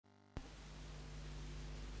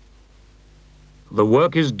The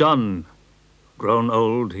work is done, grown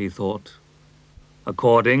old, he thought,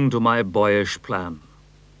 according to my boyish plan.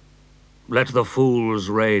 Let the fools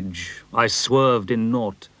rage, I swerved in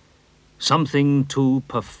naught, something to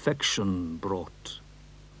perfection brought.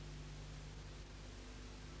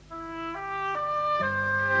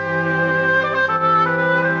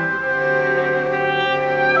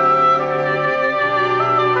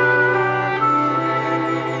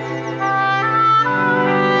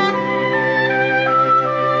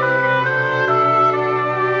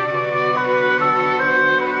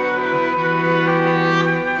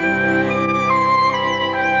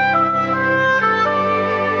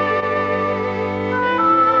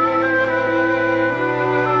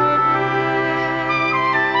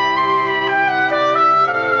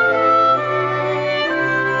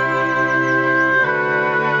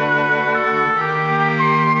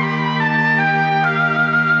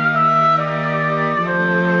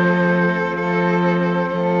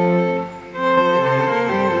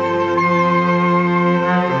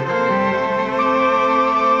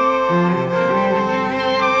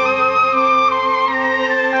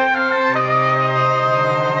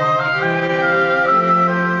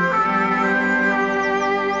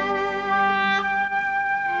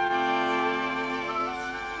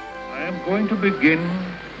 Begin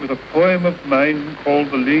with a poem of mine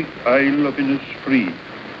called The Lake Isle of Innisfree,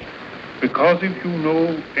 because if you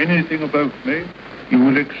know anything about me, you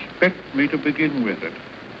will expect me to begin with it.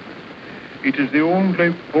 It is the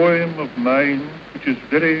only poem of mine which is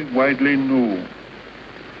very widely known.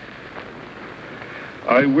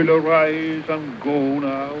 I will arise and go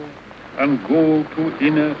now, and go to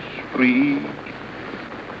Innisfree,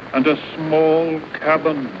 and a small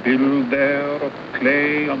cabin build there of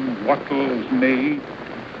clay and wattles made.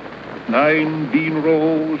 9 bean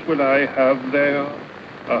rows will I have there,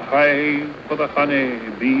 a hive for the honey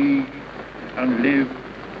bee, and live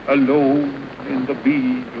alone in the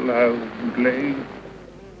bee-loud glade.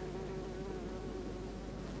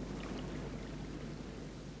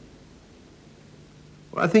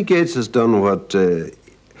 Well, I think Yeats has done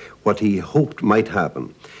what he hoped might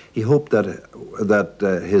happen. He hoped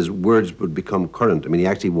that his words would become current. I mean, he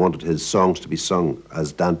actually wanted his songs to be sung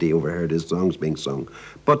as Dante overheard his songs being sung.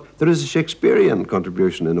 But there is a Shakespearean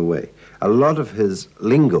contribution in a way. A lot of his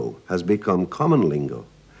lingo has become common lingo.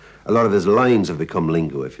 A lot of his lines have become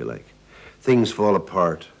lingo, if you like. Things fall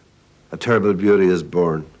apart. A terrible beauty is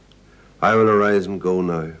born. I will arise and go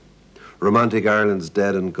now. Romantic Ireland's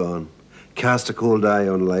dead and gone. Cast a cold eye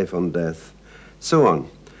on life, on death. So on.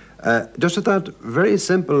 Just at that very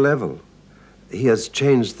simple level, he has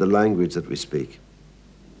changed the language that we speak.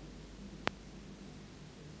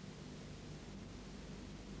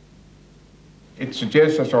 It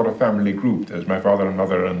suggests a sort of family group. There's my father and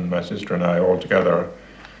mother and my sister and I all together,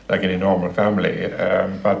 like any normal family.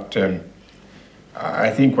 But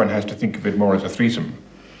I think one has to think of it more as a threesome,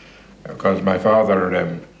 because my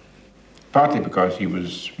father, partly because he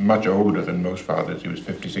was much older than most fathers, he was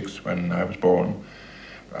 56 when I was born,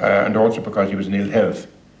 and also because he was in ill health.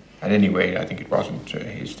 And anyway, I think it wasn't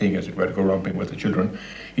his thing, as it were, to go romping with the children.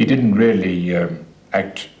 He didn't really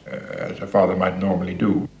act as a father might normally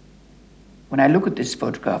do. When I look at this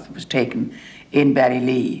photograph that was taken in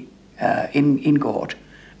Ballylee, in Gort,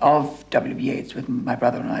 of W.B.Yeats with my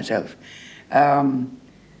brother and myself,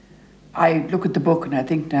 I look at the book and I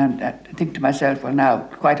think to myself, well, now,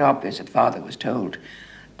 quite obvious that father was told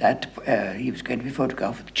that he was going to be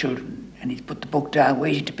photographed with the children, and he's put the book down,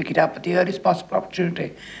 waiting to pick it up at the earliest possible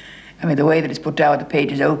opportunity. I mean, the way that it's put down, the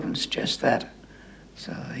pages open, is just that.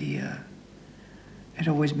 So it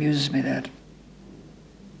always amuses me that.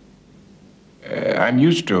 I'm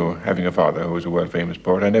used to having a father who was a world-famous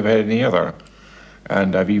poet. I never had any other.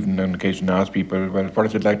 And I've even on occasion asked people, well, what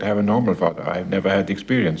is it like to have a normal father? I've never had the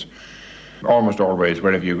experience. Almost always,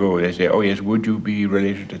 wherever you go, they say, oh yes, would you be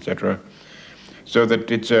related, etc. So that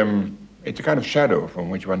it's a kind of shadow from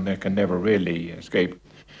which one can never really escape.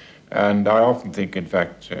 And I often think, in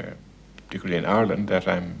fact, particularly in Ireland, that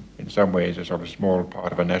I'm in some ways a sort of small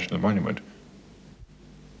part of a national monument.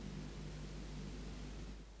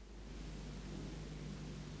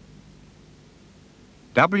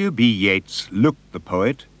 W.B. Yeats looked the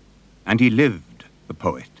poet, and he lived the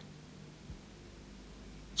poet.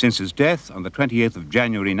 Since his death on the 28th of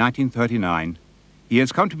January 1939, he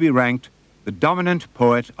has come to be ranked the dominant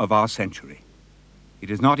poet of our century. It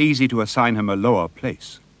is not easy to assign him a lower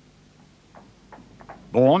place.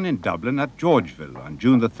 Born in Dublin at Georgeville on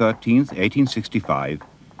June the 13th, 1865,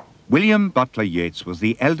 William Butler Yeats was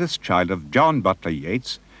the eldest child of John Butler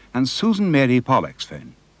Yeats and Susan Mary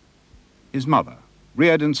Pollexfen. His mother,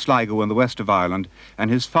 reared in Sligo in the west of Ireland, and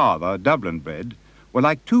his father, Dublin-bred, were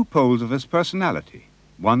like two poles of his personality,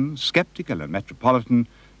 one sceptical and metropolitan,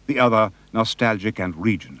 the other nostalgic and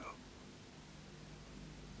regional.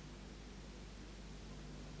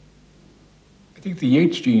 I think the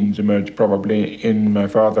Yeats genes emerged probably in my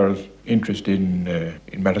father's interest in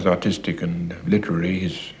matters artistic and literary,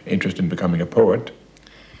 his interest in becoming a poet,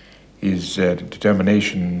 his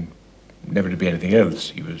determination never to be anything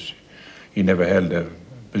else. He never held a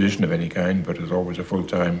position of any kind, but was always a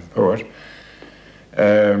full-time poet.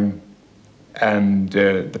 And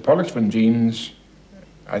the Pollexfen genes,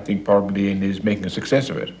 I think probably in his making a success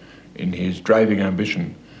of it, in his driving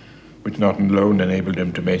ambition, which not alone enabled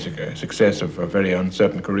him to make a success of a very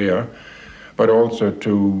uncertain career, but also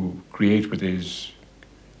to create with his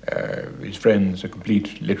friends a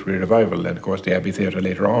complete literary revival, and of course the Abbey Theatre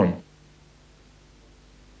later on.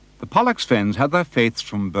 The Pollexfens had their faiths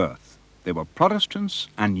from birth. They were Protestants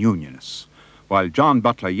and Unionists, while John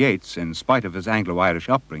Butler Yeats, in spite of his Anglo-Irish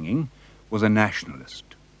upbringing, was a nationalist.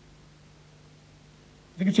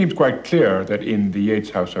 I think it seems quite clear that in the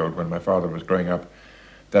Yeats household, when my father was growing up,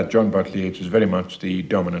 that John Butler Yeats was very much the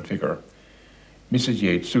dominant figure. Mrs.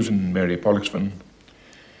 Yeats, Susan Mary Pollexfen,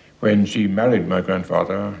 when she married my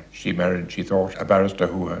grandfather, she married, she thought, a barrister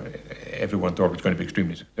who everyone thought was going to be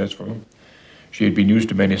extremely successful. She had been used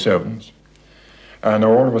to many servants. And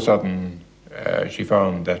all of a sudden, she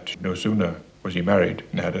found that no sooner was he married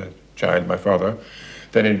and had a child, my father,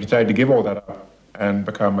 than he decided to give all that up and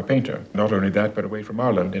become a painter. Not only that, but away from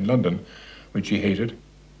Ireland, in London, which he hated.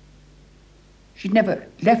 She'd never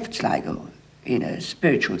left Sligo in a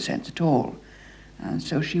spiritual sense at all. And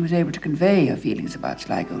so she was able to convey her feelings about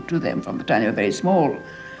Sligo to them from the time they were very small.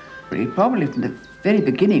 It probably from the very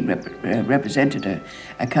beginning represented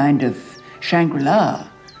a kind of Shangri-La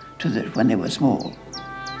to when they were small.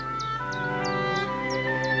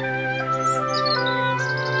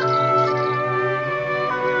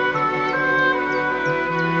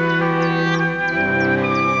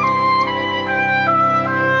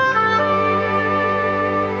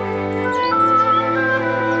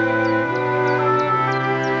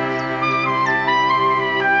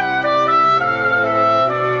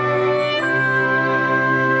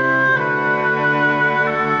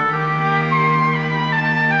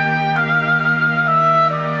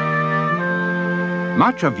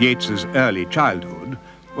 Much of Yeats's early childhood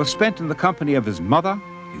was spent in the company of his mother,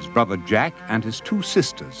 his brother Jack, and his two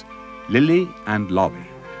sisters, Lily and Lolly.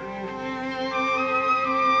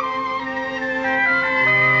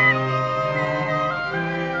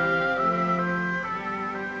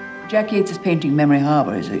 Jack Yeats's painting Memory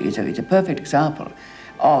Harbour is a perfect example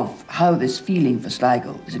of how this feeling for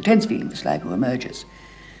Sligo, this intense feeling for Sligo, emerges.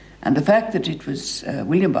 And the fact that it was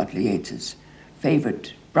William Butler Yeats's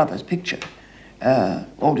favourite brother's picture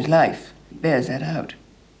all his life bears that out.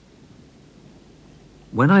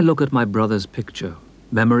 When I look at my brother's picture,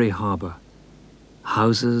 Memory Harbour,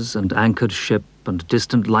 houses and anchored ship and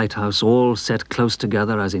distant lighthouse all set close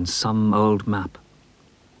together as in some old map,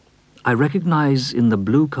 I recognize in the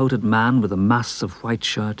blue-coated man with a mass of white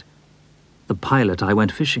shirt the pilot I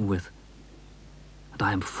went fishing with, and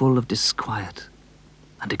I am full of disquiet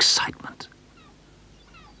and excitement.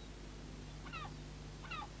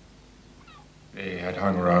 They had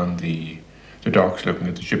hung around the docks looking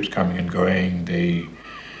at the ships coming and going. They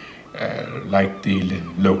liked the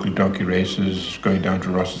local donkey races, going down to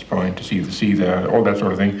Ross's Point to see the sea there, all that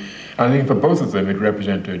sort of thing. And I think for both of them it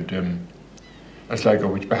represented a Sligo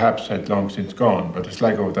which perhaps had long since gone, but a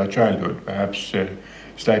Sligo of their childhood, perhaps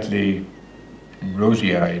slightly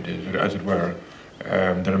rosy-eyed, as it were,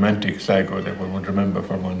 the romantic Sligo that one would remember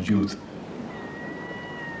from one's youth.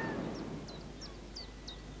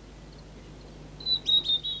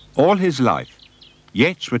 All his life,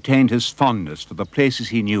 Yeats retained his fondness for the places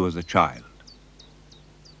he knew as a child.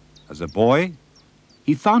 As a boy,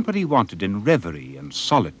 he found what he wanted in reverie and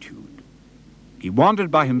solitude. He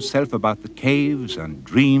wandered by himself about the caves and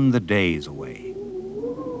dreamed the days away.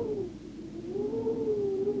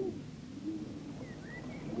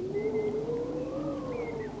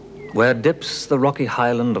 Where dips the rocky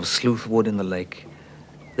highland of Sleuthwood in the lake,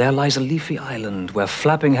 there lies a leafy island where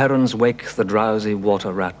flapping herons wake the drowsy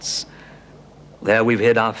water rats. There we've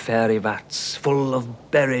hid our fairy vats, full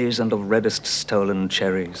of berries and of reddest stolen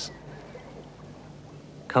cherries.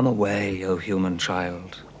 Come away, O human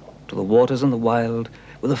child, to the waters and the wild,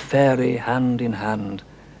 with a fairy hand in hand,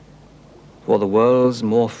 for the world's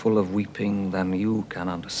more full of weeping than you can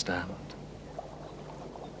understand.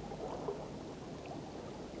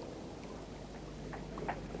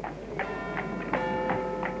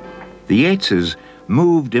 The Yeatses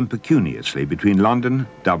moved impecuniously between London,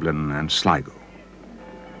 Dublin and Sligo.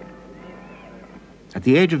 At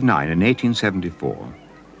the age of 9 in 1874,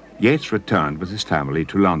 Yeats returned with his family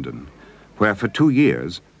to London, where for 2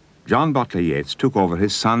 years, John Butler Yeats took over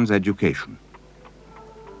his son's education.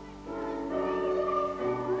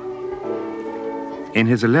 In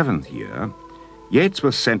his 11th year, Yeats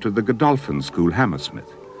was sent to the Godolphin School, Hammersmith,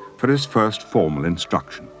 for his first formal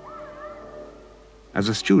instruction. As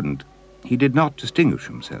a student, he did not distinguish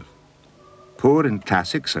himself. Poor in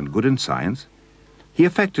classics and good in science, he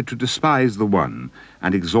affected to despise the one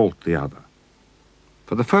and exalt the other.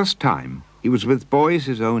 For the first time, he was with boys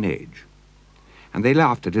his own age, and they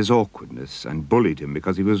laughed at his awkwardness and bullied him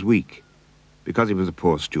because he was weak, because he was a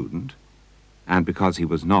poor student, and because he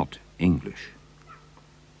was not English.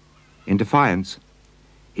 In defiance,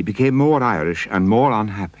 he became more Irish and more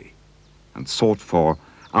unhappy, and sought for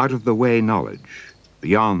out-of-the-way knowledge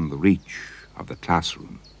beyond the reach of the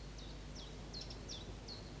classroom.